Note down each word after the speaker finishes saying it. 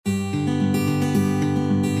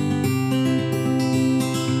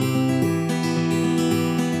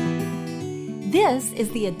This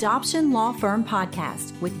is the Adoption Law Firm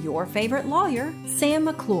Podcast with your favorite lawyer, Sam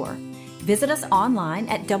McClure. Visit us online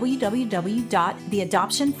at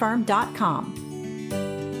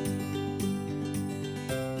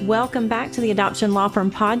www.theadoptionfirm.com. Welcome back to the Adoption Law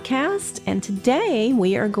Firm Podcast, and today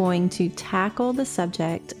we are going to tackle the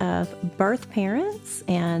subject of birth parents,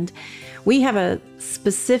 and we have a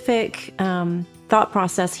specific thought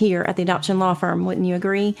process here at the Adoption Law Firm. Wouldn't you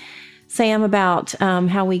agree, Sam, about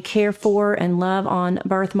how we care for and love on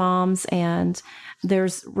birth moms? And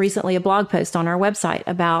there's recently a blog post on our website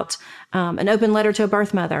about an open letter to a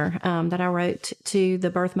birth mother that I wrote to the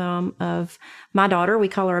birth mom of my daughter. We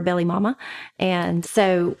call her a belly mama. And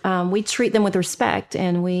so we treat them with respect,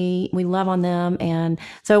 and we love on them. And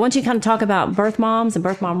so I want you to kind of talk about birth moms and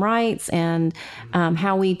birth mom rights and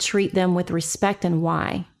how we treat them with respect and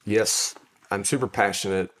why. Yes. I'm super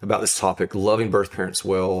passionate about this topic, loving birth parents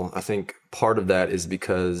well. I think part of that is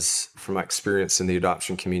because from my experience in the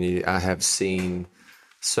adoption community, I have seen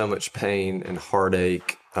so much pain and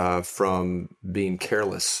heartache from being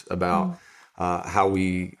careless about how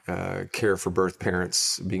we care for birth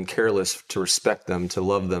parents, being careless to respect them, to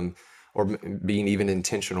love them, or being even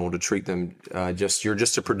intentional to treat them you're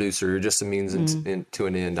just a producer, you're just a means to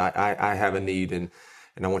an end. I have a need and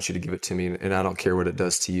I want you to give it to me, and I don't care what it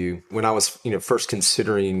does to you. When I was, first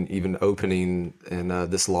considering even opening in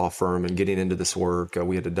this law firm and getting into this work,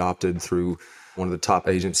 we had adopted through one of the top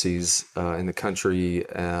agencies in the country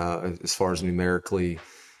as far as numerically.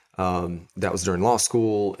 That was during law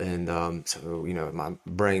school, and so my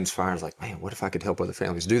brain's firing. I was like, man, what if I could help other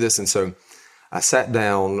families do this? And so I sat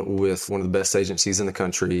down with one of the best agencies in the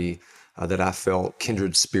country that I felt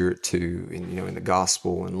kindred spirit to, in the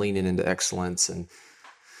gospel and leaning into excellence. And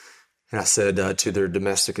I said to their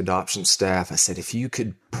domestic adoption staff, I said, if you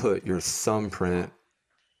could put your thumbprint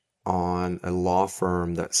on a law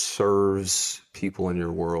firm that serves people in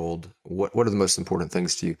your world, what are the most important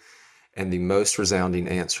things to you? And the most resounding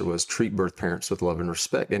answer was treat birth parents with love and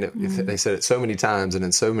respect. And they said it so many times and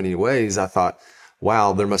in so many ways, I thought,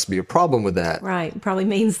 wow, there must be a problem with that. Right. Probably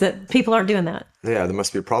means that people aren't doing that. Yeah, there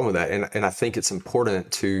must be a problem with that. And I think it's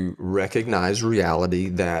important to recognize reality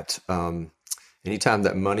that anytime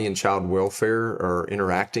that money and child welfare are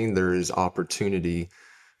interacting, there is opportunity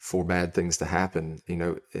for bad things to happen.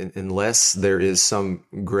 Unless there is some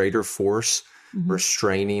greater force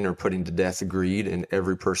restraining or putting to death greed in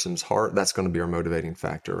every person's heart, that's going to be our motivating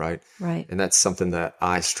factor, right? Right. And that's something that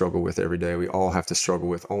I struggle with every day. We all have to struggle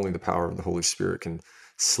with. Only the power of the Holy Spirit can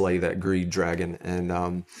slay that greed dragon.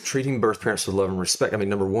 And treating birth parents with love and respect. I mean,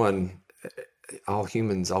 number one, all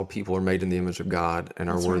humans, all people are made in the image of God and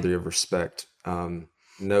are worthy of respect.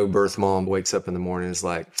 No birth mom wakes up in the morning and is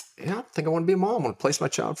like, yeah, I think I want to be a mom. I want to place my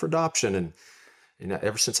child for adoption. And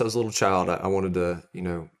ever since I was a little child, I wanted to,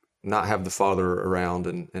 not have the father around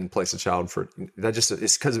and place a child for that.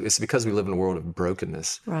 It's because we live in a world of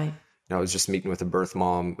brokenness. Right. I was just meeting with a birth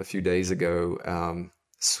mom a few days ago.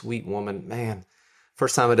 Sweet woman, man.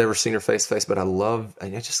 First time I'd ever seen her face to face, but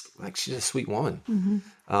she's a sweet woman.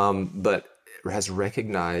 But has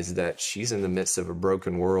recognized that she's in the midst of a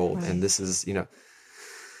broken world. Right. And this is,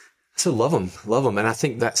 so love them. And I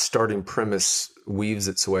think that starting premise weaves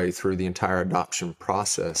its way through the entire adoption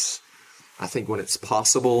process. I think when it's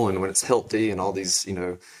possible and when it's healthy and all these,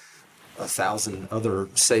 1,000 other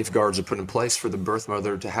safeguards are put in place for the birth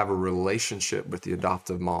mother to have a relationship with the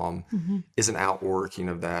adoptive mom is an outworking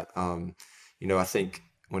of that. I think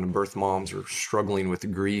when birth moms are struggling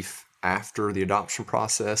with grief after the adoption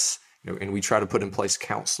process, and we try to put in place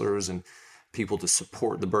counselors and people to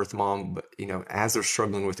support the birth mom, but, as they're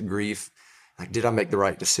struggling with grief, like, did I make the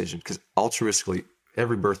right decision? Because altruistically,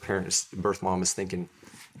 every birth mom is thinking,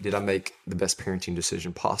 did I make the best parenting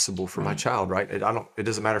decision possible for my child, right? It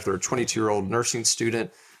doesn't matter if they're a 22-year-old nursing student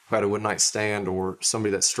who had a one-night stand or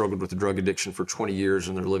somebody that struggled with a drug addiction for 20 years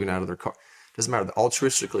and they're living out of their car. It doesn't matter.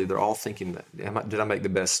 Altruistically, they're all thinking, did I make the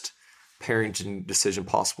best parenting decision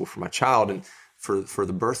possible for my child? And for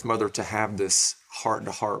the birth mother to have this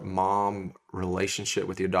heart-to-heart mom relationship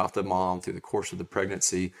with the adoptive mom through the course of the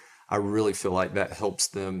pregnancy, I really feel like that helps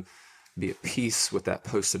them be at peace with that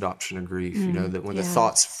post-adoption grief. That when the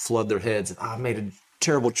thoughts flood their heads, I made a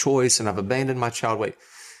terrible choice and I've abandoned my child. Wait,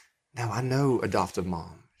 now I know adoptive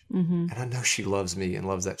mom and I know she loves me and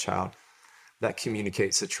loves that child. That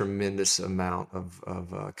communicates a tremendous amount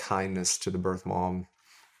of kindness to the birth mom.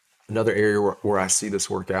 Another area where I see this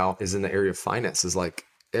work out is in the area of finances. Like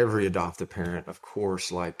every adoptive parent, of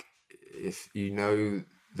course, like if the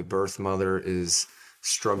birth mother is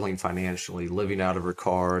struggling financially, living out of her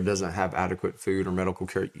car, doesn't have adequate food or medical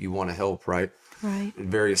care, you want to help, right? Right.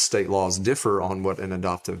 Various state laws differ on what an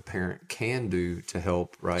adoptive parent can do to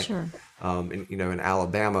help, right? Sure. And, in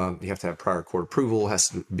Alabama, you have to have prior court approval, has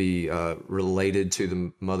to be related to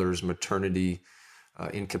the mother's maternity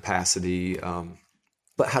incapacity.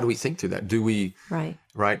 But how do we think through that? Do we,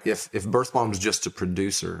 right? If birth mom is just a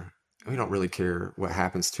producer, we don't really care what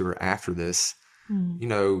happens to her after this.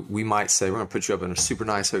 We might say, we're going to put you up in a super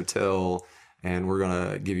nice hotel and we're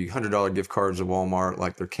going to give you $100 gift cards to Walmart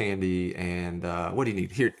like they're candy. And what do you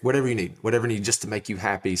need? Here, whatever you need just to make you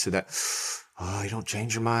happy so that you don't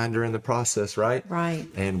change your mind during the process, right? Right.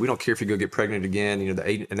 And we don't care if you go get pregnant again.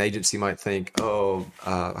 An agency might think, we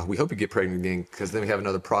hope you get pregnant again because then we have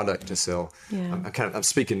another product to sell. Yeah. I'm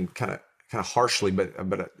speaking kind of harshly, but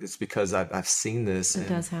it's because I've seen this. It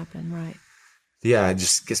does happen, right? Yeah, it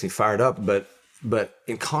just gets me fired up. But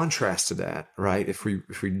in contrast to that, right? If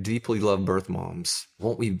we deeply love birth moms,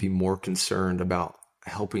 won't we be more concerned about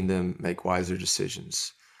helping them make wiser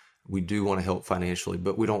decisions? We do want to help financially,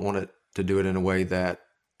 but we don't want it to do it in a way that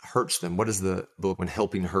hurts them. What is the book when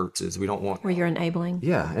helping hurts is? We don't want... Where you're enabling.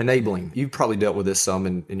 Yeah, enabling. You've probably dealt with this some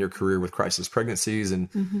in your career with crisis pregnancies. And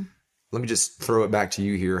let me just throw it back to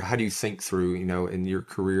you here. How do you think through, in your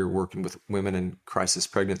career working with women in crisis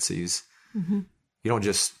pregnancies? You don't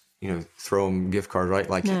just, throw them gift cards, right?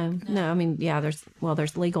 Like No. I mean, yeah, there's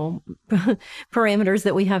legal parameters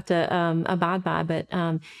that we have to abide by. But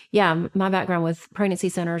yeah, my background with pregnancy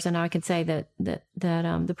centers, and I could say that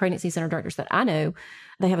the pregnancy center directors that I know,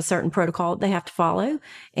 they have a certain protocol they have to follow.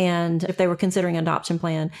 And if they were considering an adoption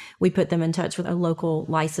plan, we put them in touch with a local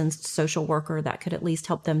licensed social worker that could at least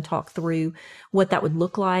help them talk through what that would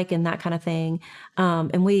look like and that kind of thing.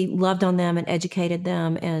 And we loved on them and educated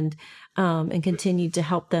them and continued to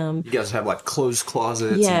help them. You guys have like clothes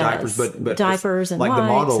closets and diapers, but diapers and like wipes the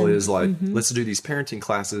model and, is like, let's do these parenting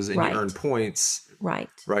classes and you earn points. Right.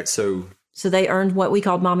 Right. So they earned what we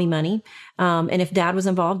called mommy money. And if dad was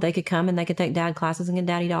involved, they could come and they could take dad classes and get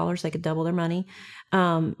daddy dollars. They could double their money.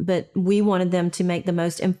 But we wanted them to make the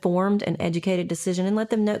most informed and educated decision and let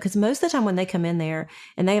them know, because most of the time when they come in there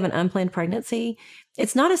and they have an unplanned pregnancy,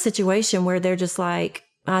 it's not a situation where they're just like,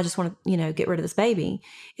 I just want to, get rid of this baby.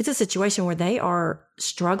 It's a situation where they are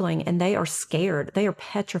struggling and they are scared. They are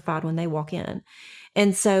petrified when they walk in.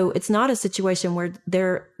 And so it's not a situation where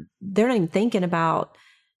they're not even thinking about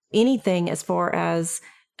anything as far as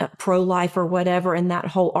pro-life or whatever, and that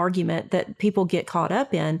whole argument that people get caught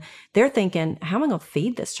up in. They're thinking, how am I going to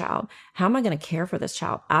feed this child? How am I going to care for this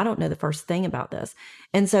child? I don't know the first thing about this.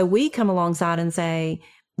 And so we come alongside and say,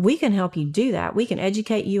 we can help you do that. We can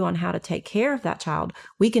educate you on how to take care of that child.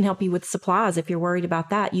 We can help you with supplies. If you're worried about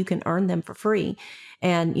that, you can earn them for free.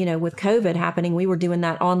 And, with COVID happening, we were doing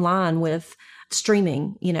that online with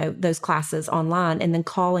streaming, those classes online, and then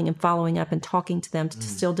calling and following up and talking to them to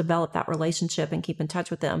still develop that relationship and keep in touch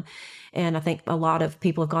with them. And I think a lot of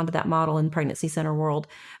people have gone to that model in pregnancy center world,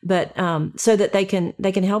 but so that they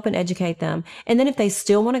can help and educate them. And then if they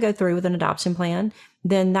still want to go through with an adoption plan,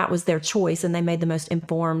 then that was their choice and they made the most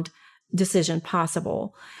informed decision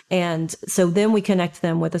possible. And so then we connect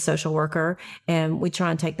them with a social worker and we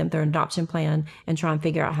try and take them through an adoption plan and try and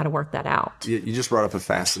figure out how to work that out. You just brought up a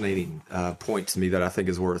fascinating point to me that I think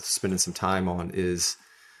is worth spending some time on is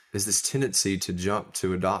this tendency to jump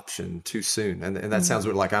to adoption too soon. And that sounds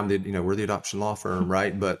like we're the adoption law firm,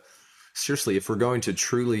 right? But seriously, if we're going to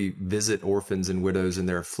truly visit orphans and widows in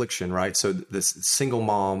their affliction, right? So this single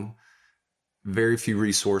mom, very few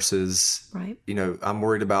resources, right? I'm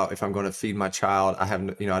worried about if I'm going to feed my child. I have,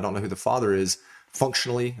 I don't know who the father is.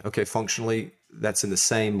 Functionally, that's in the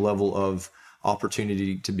same level of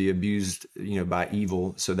opportunity to be abused, by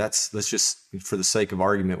evil. So let's just, for the sake of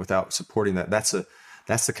argument, without supporting that, that's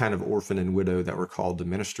the kind of orphan and widow that we're called to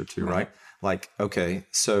minister to, right? Like, okay,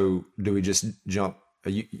 so do we just jump?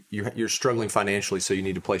 You're struggling financially, so you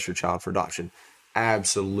need to place your child for adoption.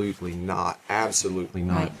 Absolutely not. Absolutely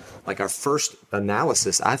not. Right. Like our first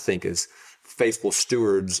analysis, I think, is faithful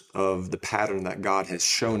stewards of the pattern that God has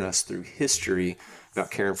shown us through history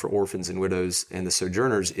about caring for orphans and widows and the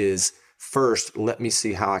sojourners is first, let me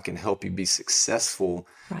see how I can help you be successful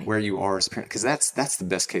where you are as a parent. Because that's the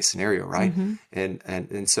best case scenario, right?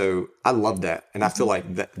 And so I love that. And I feel like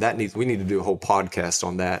we need to do a whole podcast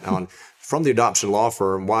on that, on from the adoption law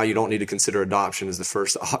firm, why you don't need to consider adoption as the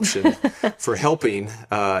first option for helping,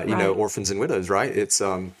 orphans and widows, right? It's,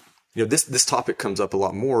 this topic comes up a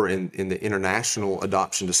lot more in the international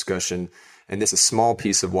adoption discussion. And this is a small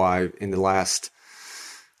piece of why in the last,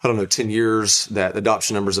 I don't know, 10 years that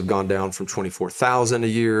adoption numbers have gone down from 24,000 a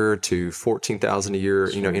year to 14,000 a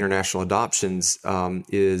year. Sure. International adoptions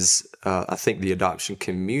is I think the adoption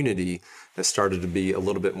community has started to be a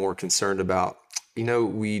little bit more concerned about,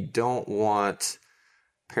 we don't want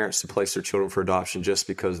parents to place their children for adoption just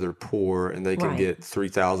because they're poor and they can get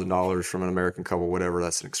 $3,000 from an American couple, whatever.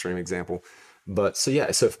 That's an extreme example. But so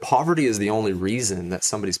if poverty is the only reason that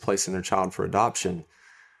somebody's placing their child for adoption,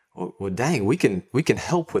 well, dang, we can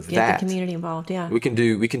help with that. Get the community involved, yeah. We can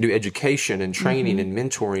do education and training and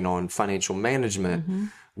mentoring on financial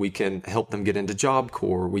management. We can help them get into Job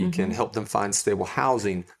Corps. We can help them find stable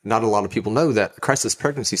housing. Not a lot of people know that crisis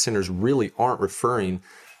pregnancy centers really aren't referring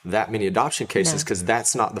that many adoption cases because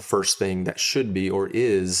that's not the first thing that should be or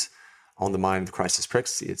is on the mind of crisis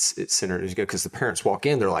pregnancy. It's centered because the parents walk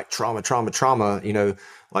in, they're like trauma,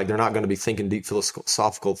 like they're not going to be thinking deep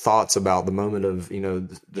philosophical thoughts about the moment of,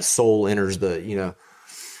 the soul enters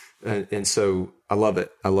and so I love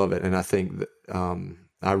it. And I think that,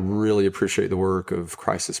 I really appreciate the work of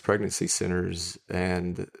crisis pregnancy centers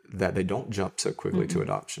and that they don't jump so quickly to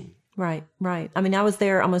adoption. Right. I mean, I was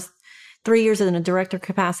there almost 3 years in a director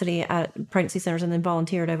capacity at pregnancy centers and then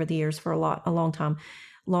volunteered over the years for a long time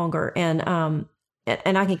longer. And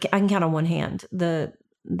I can count on one hand the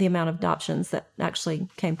amount of adoptions that actually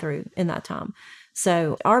came through in that time.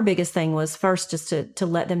 So our biggest thing was first just to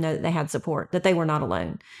let them know that they had support, that they were not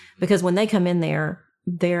alone. Because when they come in there,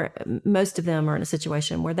 most of them are in a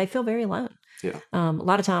situation where they feel very alone. Yeah. A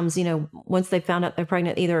lot of times, once they found out they're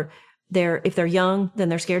pregnant, either if they're young, then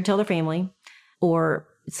they're scared to tell their family, or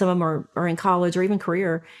some of them are in college or even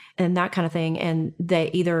career and that kind of thing. And they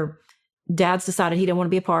either dad's decided he didn't want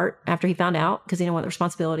to be a part after he found out because he didn't want the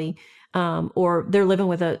responsibility, or they're living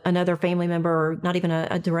with another family member or not even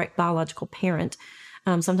a direct biological parent.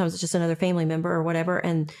 Sometimes it's just another family member or whatever,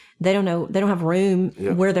 and they don't have room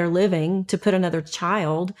where they're living to put another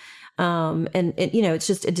child. And it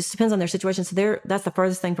just depends on their situation. So that's the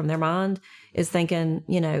furthest thing from their mind is thinking,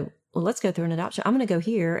 well, let's go through an adoption. I'm going to go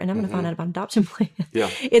here and I'm going to find out about an adoption plan. Yeah.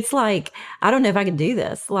 It's like, I don't know if I can do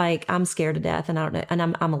this. Like, I'm scared to death and I don't know, and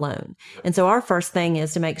I'm alone. And so our first thing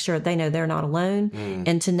is to make sure they know they're not alone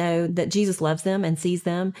and to know that Jesus loves them and sees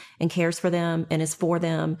them and cares for them and is for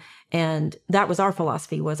them. And that was our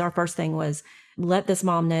philosophy. Was our first thing was let this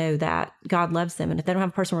mom know that God loves them. And if they don't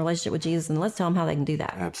have a personal relationship with Jesus, then let's tell them how they can do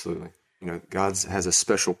that. Absolutely. God has a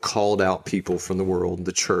special called out people from the world,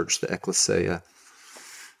 the church, the ecclesia.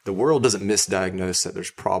 The world doesn't misdiagnose that there's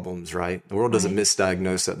problems, right? The world doesn't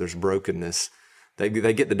misdiagnose that there's brokenness. They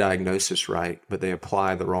get the diagnosis right, but they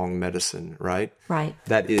apply the wrong medicine, right? Right.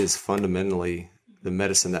 That is fundamentally the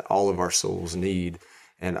medicine that all of our souls need.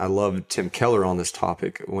 And I love Tim Keller on this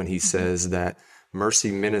topic when he says that mercy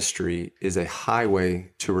ministry is a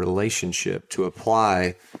highway to relationship, to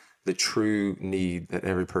apply the true need that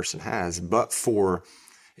every person has. But for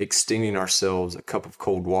extending ourselves a cup of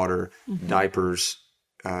cold water, diapers,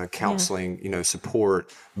 counseling,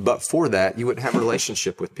 support. But for that, you wouldn't have a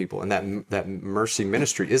relationship with people. And that mercy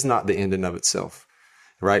ministry is not the end in of itself,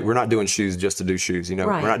 right? We're not doing shoes just to do shoes. We're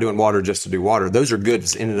not doing water just to do water. Those are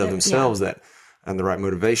good in and of themselves that, and the right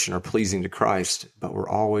motivation are pleasing to Christ, but we're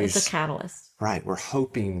always... It's a catalyst. Right. We're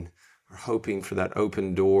hoping for that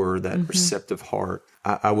open door, that receptive heart.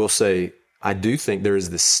 I will say, I do think there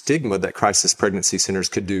is this stigma that crisis pregnancy centers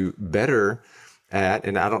could do better at,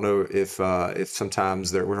 and I don't know if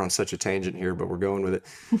sometimes we're on such a tangent here, but we're going with it,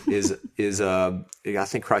 I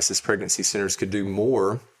think crisis pregnancy centers could do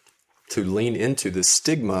more to lean into the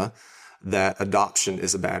stigma that adoption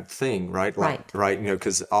is a bad thing, right? Right.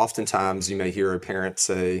 Because oftentimes you may hear a parent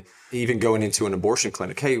say, even going into an abortion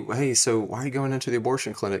clinic, hey, so why are you going into the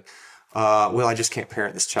abortion clinic? Well, I just can't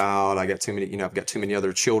parent this child. I got too many, I've got too many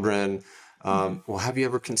other children. Well, have you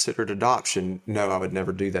ever considered adoption? No, I would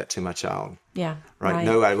never do that to my child. Yeah. Right.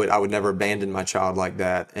 No, I would never abandon my child like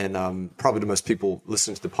that. And probably to most people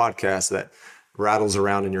listening to the podcast, that rattles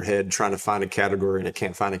around in your head trying to find a category and it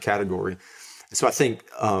can't find a category. So I think,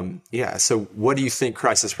 so what do you think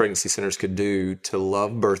crisis pregnancy centers could do to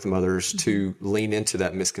love birth mothers, to lean into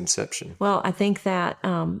that misconception? Well, I think that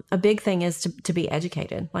a big thing is to be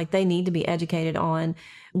educated. Like, they need to be educated on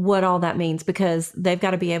what all that means, because they've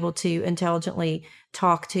got to be able to intelligently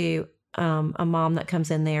talk to a mom that comes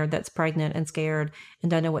in there that's pregnant and scared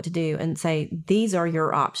and doesn't know what to do, and say, these are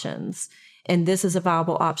your options. And this is a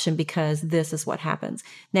viable option because this is what happens.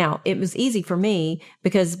 Now, it was easy for me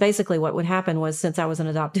because basically what would happen was, since I was an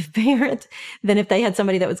adoptive parent, then if they had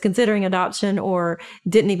somebody that was considering adoption or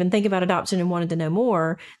didn't even think about adoption and wanted to know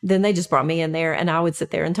more, then they just brought me in there and I would sit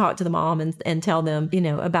there and talk to the mom and tell them,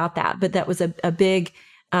 about that. But that was a big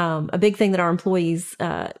a big thing that our employees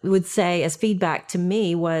would say as feedback to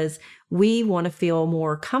me was, we want to feel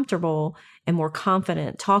more comfortable and more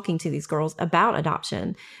confident talking to these girls about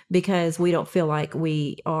adoption, because we don't feel like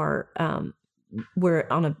we are we're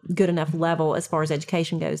on a good enough level as far as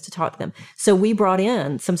education goes to talk to them. So we brought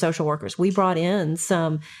in some social workers. We brought in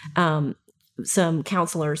some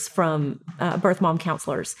counselors from birth mom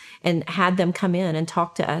counselors, and had them come in and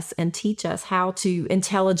talk to us and teach us how to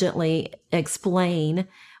intelligently explain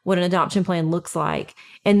what an adoption plan looks like.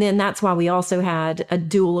 And then that's why we also had a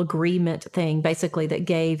dual agreement thing, basically, that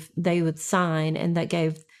they would sign, and that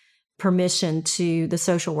gave permission to the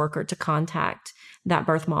social worker to contact that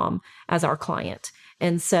birth mom as our client.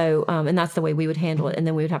 And so, and that's the way we would handle it. And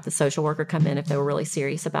then we would have the social worker come in if they were really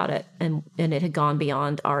serious about it, and it had gone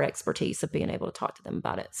beyond our expertise of being able to talk to them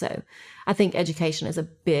about it. So I think education is a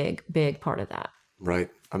big, big part of that. Right.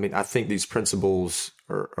 I mean, I think these principles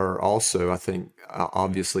are also, I think,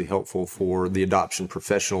 obviously helpful for the adoption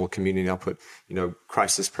professional community. I'll put,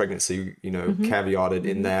 crisis pregnancy, caveated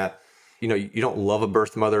in that, you don't love a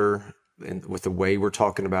birth mother and with the way we're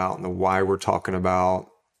talking about and the why we're talking about,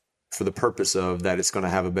 for the purpose of that it's going to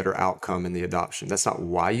have a better outcome in the adoption. That's not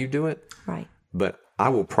why you do it. Right. But I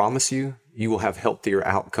will promise you will have healthier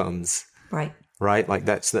outcomes. Right. Right. Like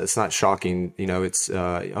that's not shocking. It's,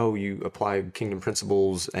 you apply kingdom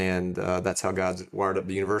principles and that's how God's wired up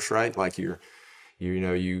the universe, right? Like you're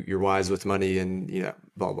wise with money and,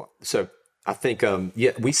 blah, blah. So I think,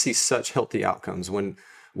 we see such healthy outcomes when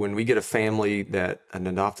we get an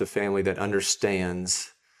adoptive family that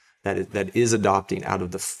understands that is adopting out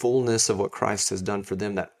of the fullness of what Christ has done for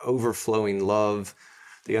them, that overflowing love.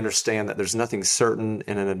 They understand that there's nothing certain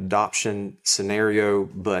in an adoption scenario,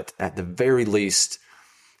 but at the very least,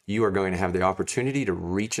 you are going to have the opportunity to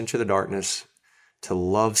reach into the darkness, to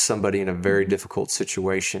love somebody in a very difficult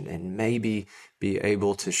situation, and maybe be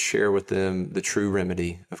able to share with them the true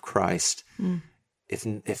remedy of Christ. Mm.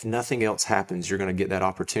 If nothing else happens, you're going to get that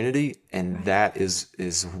opportunity, and that is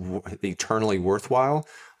eternally worthwhile.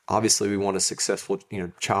 Obviously, we want a successful,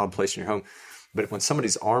 child placed in your home. But when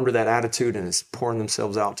somebody's armed with that attitude and is pouring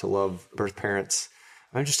themselves out to love birth parents,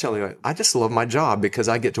 I'm just telling you, I just love my job because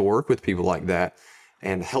I get to work with people like that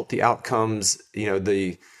and healthy outcomes.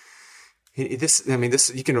 You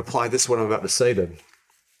can apply this, what I'm about to say, to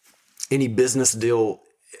any business deal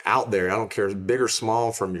out there. I don't care, big or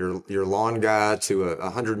small, from your lawn guy to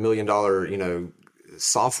a $100 million,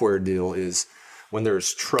 software deal, is when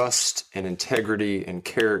there's trust and integrity and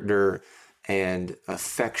character and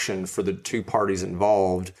affection for the two parties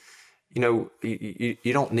involved. You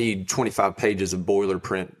don't need 25 pages of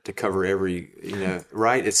boilerplate to cover every,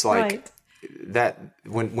 right? It's like right. That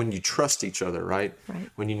when you trust each other, right?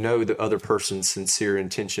 When you know the other person's sincere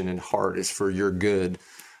intention and heart is for your good,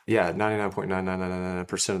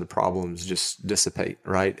 99.9999% of the problems just dissipate,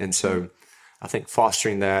 right? And so I think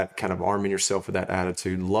fostering that, kind of arming yourself with that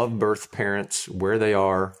attitude, love birth parents where they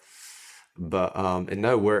are, but and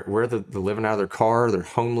know where they're living out of their car, they're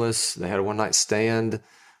homeless, they had a one-night stand.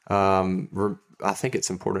 I think it's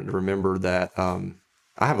important to remember that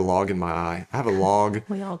I have a log in my eye. I have a log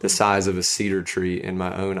the size of a cedar tree in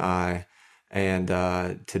my own eye. And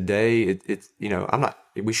today,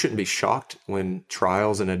 we shouldn't be shocked when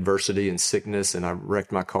trials and adversity and sickness, and I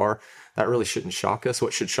wrecked my car. That really shouldn't shock us.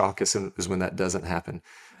 What should shock us is when that doesn't happen.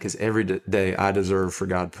 Because every day I deserve for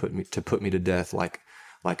God to put me to death, like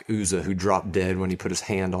Uzzah, who dropped dead when he put his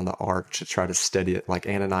hand on the ark to try to steady it, like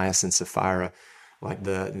Ananias and Sapphira, like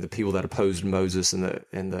the people that opposed Moses, and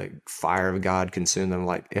the fire of God consumed them.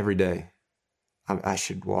 Like every day, I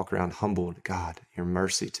should walk around humbled. God, your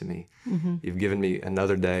mercy to me. Mm-hmm. You've given me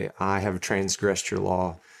another day. I have transgressed your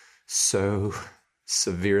law so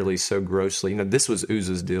severely, so grossly. This was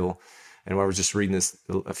Uzzah's deal. And I was just reading this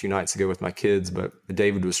a few nights ago with my kids, but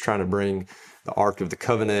David was trying to bring the Ark of the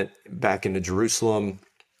Covenant back into Jerusalem.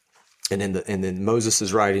 And in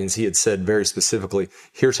Moses' writings, he had said very specifically,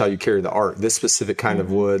 here's how you carry the Ark. This specific kind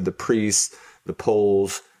of wood, the priests, the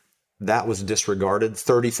poles, that was disregarded.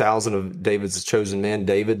 30,000 of David's chosen men,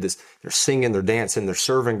 they're singing, they're dancing, they're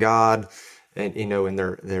serving God, and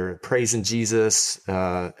they're praising Jesus.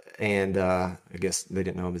 And I guess they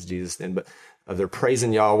didn't know him as Jesus then, but they're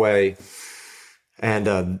praising Yahweh.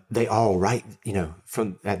 And they all, right,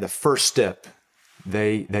 from at the first step,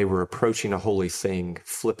 they were approaching a holy thing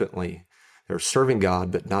flippantly. They were serving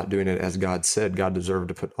God, but not doing it as God said. God deserved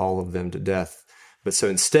to put all of them to death. But so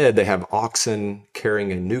instead, they have oxen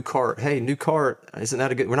carrying a new cart. Hey, new cart, isn't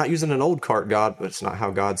that a good? We're not using an old cart, God, but it's not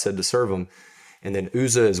how God said to serve them. And then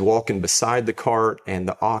Uzzah is walking beside the cart, and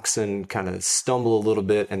the oxen kind of stumble a little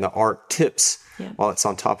bit, and the ark tips while it's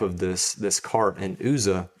on top of this cart. And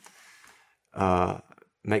Uzzah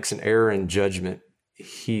makes an error in judgment.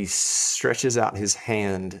 He stretches out his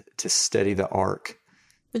hand to steady the ark.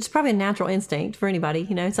 Which is probably a natural instinct for anybody.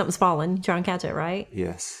 Something's fallen, you try and catch it, right?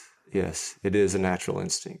 Yes, it is a natural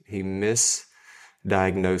instinct. He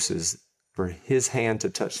misdiagnoses for his hand to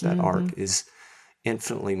touch that ark is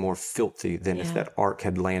infinitely more filthy than if that ark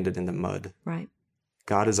had landed in the mud. Right.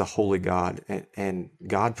 God is a holy God, and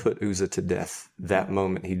God put Uzzah to death that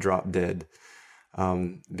moment he dropped dead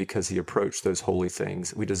because he approached those holy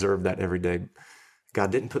things. We deserve that every day. God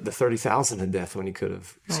didn't put the 30,000 to death when he could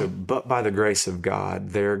have. Right. So, but by the grace of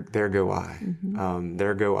God, there go I.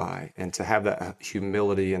 There go I. And to have that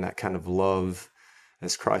humility and that kind of love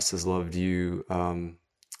as Christ has loved you,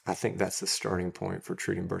 I think that's the starting point for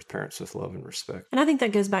treating birth parents with love and respect. And I think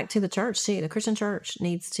that goes back to the church too. The Christian church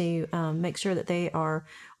needs to make sure that they are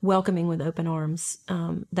welcoming with open arms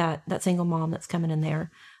that single mom that's coming in there,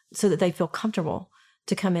 so that they feel comfortable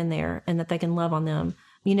to come in there and that they can love on them.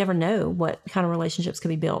 You never know what kind of relationships could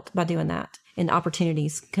be built by doing that, and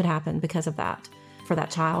opportunities could happen because of that for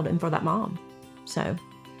that child and for that mom. So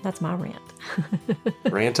that's my rant.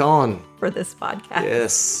 Rant on. For this podcast.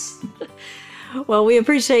 Yes. Well, we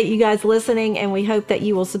appreciate you guys listening, and we hope that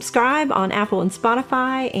you will subscribe on Apple and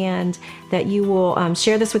Spotify, and that you will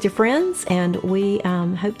share this with your friends, and we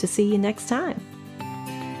hope to see you next time.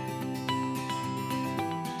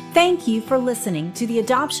 Thank you for listening to the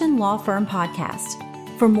Adoption Law Firm Podcast.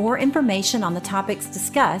 For more information on the topics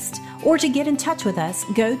discussed, or to get in touch with us,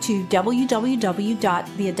 go to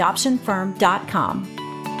www.theadoptionfirm.com.